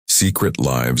Secret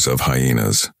Lives of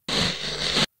Hyenas.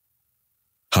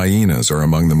 Hyenas are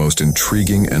among the most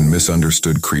intriguing and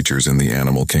misunderstood creatures in the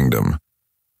animal kingdom.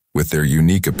 With their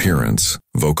unique appearance,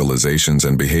 vocalizations,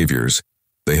 and behaviors,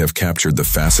 they have captured the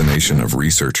fascination of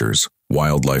researchers,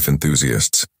 wildlife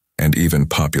enthusiasts, and even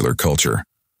popular culture.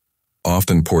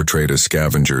 Often portrayed as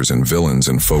scavengers and villains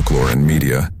in folklore and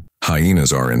media,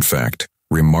 hyenas are, in fact,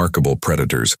 remarkable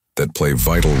predators that play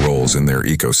vital roles in their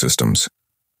ecosystems.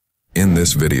 In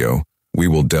this video, we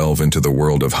will delve into the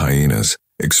world of hyenas,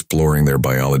 exploring their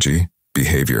biology,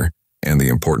 behavior, and the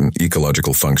important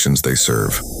ecological functions they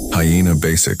serve. Hyena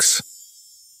basics.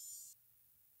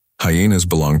 Hyenas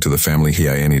belong to the family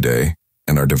Hyenidae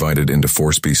and are divided into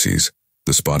 4 species: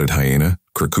 the spotted hyena,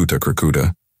 Crocuta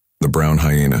crocuta, the brown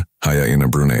hyena,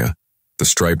 Hyaena brunea, the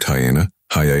striped hyena,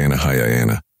 Hyaena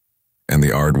hyaena, and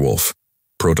the aardwolf,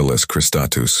 Protylus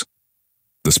cristatus.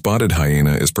 The spotted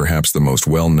hyena is perhaps the most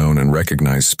well-known and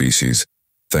recognized species,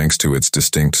 thanks to its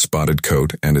distinct spotted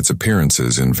coat and its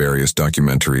appearances in various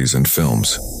documentaries and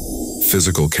films.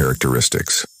 Physical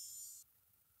characteristics.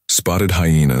 Spotted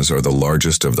hyenas are the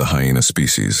largest of the hyena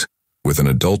species, with an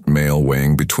adult male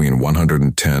weighing between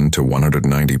 110 to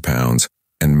 190 pounds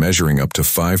and measuring up to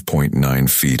 5.9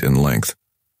 feet in length,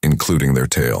 including their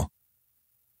tail.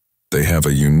 They have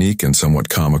a unique and somewhat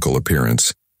comical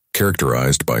appearance,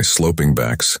 characterized by sloping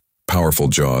backs, powerful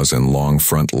jaws, and long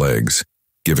front legs,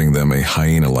 giving them a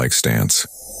hyena-like stance.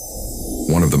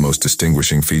 One of the most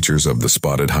distinguishing features of the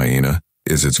spotted hyena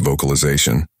is its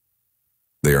vocalization.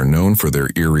 They are known for their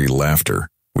eerie laughter,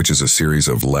 which is a series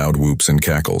of loud whoops and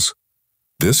cackles.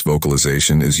 This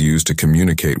vocalization is used to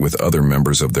communicate with other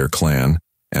members of their clan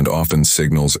and often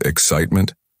signals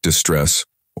excitement, distress,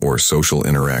 or social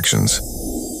interactions.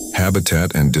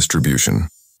 Habitat and distribution.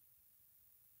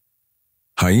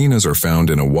 Hyenas are found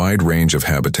in a wide range of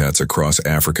habitats across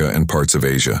Africa and parts of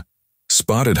Asia.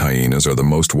 Spotted hyenas are the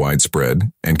most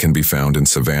widespread and can be found in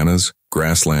savannas,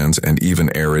 grasslands, and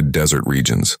even arid desert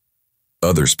regions.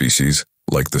 Other species,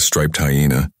 like the striped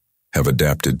hyena, have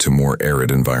adapted to more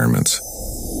arid environments.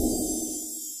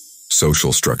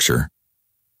 Social structure.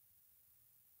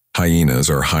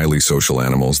 Hyenas are highly social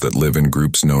animals that live in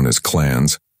groups known as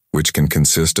clans, which can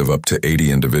consist of up to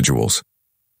 80 individuals.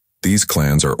 These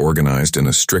clans are organized in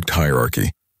a strict hierarchy,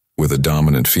 with a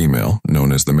dominant female,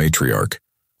 known as the matriarch,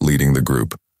 leading the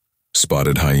group.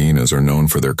 Spotted hyenas are known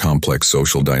for their complex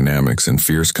social dynamics and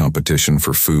fierce competition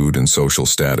for food and social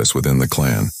status within the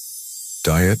clan.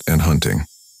 Diet and hunting.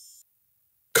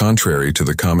 Contrary to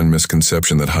the common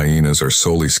misconception that hyenas are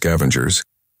solely scavengers,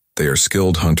 they are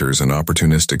skilled hunters and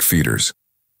opportunistic feeders.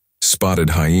 Spotted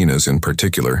hyenas, in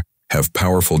particular, have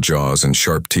powerful jaws and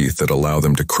sharp teeth that allow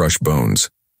them to crush bones,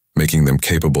 making them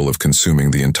capable of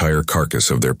consuming the entire carcass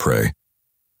of their prey.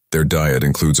 Their diet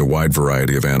includes a wide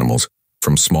variety of animals,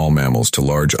 from small mammals to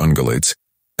large ungulates,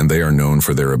 and they are known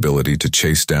for their ability to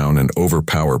chase down and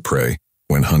overpower prey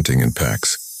when hunting in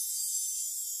packs.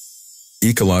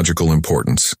 Ecological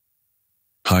importance.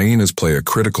 Hyenas play a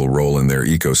critical role in their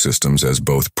ecosystems as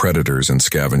both predators and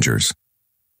scavengers.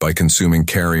 By consuming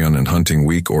carrion and hunting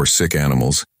weak or sick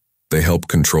animals, they help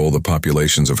control the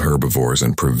populations of herbivores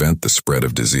and prevent the spread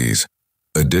of disease.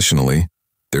 Additionally,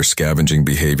 their scavenging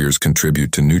behaviors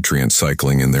contribute to nutrient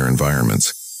cycling in their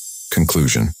environments.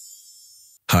 Conclusion.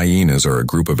 Hyenas are a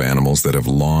group of animals that have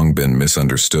long been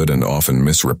misunderstood and often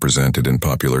misrepresented in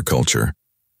popular culture.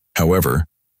 However,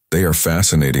 they are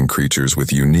fascinating creatures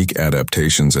with unique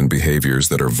adaptations and behaviors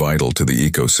that are vital to the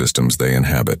ecosystems they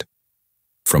inhabit.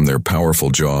 From their powerful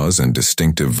jaws and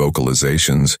distinctive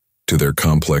vocalizations to their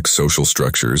complex social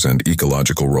structures and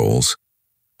ecological roles,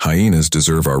 hyenas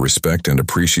deserve our respect and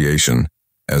appreciation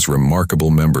as remarkable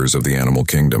members of the animal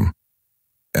kingdom.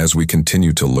 As we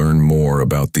continue to learn more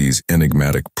about these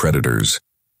enigmatic predators,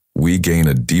 we gain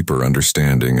a deeper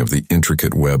understanding of the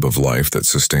intricate web of life that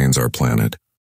sustains our planet.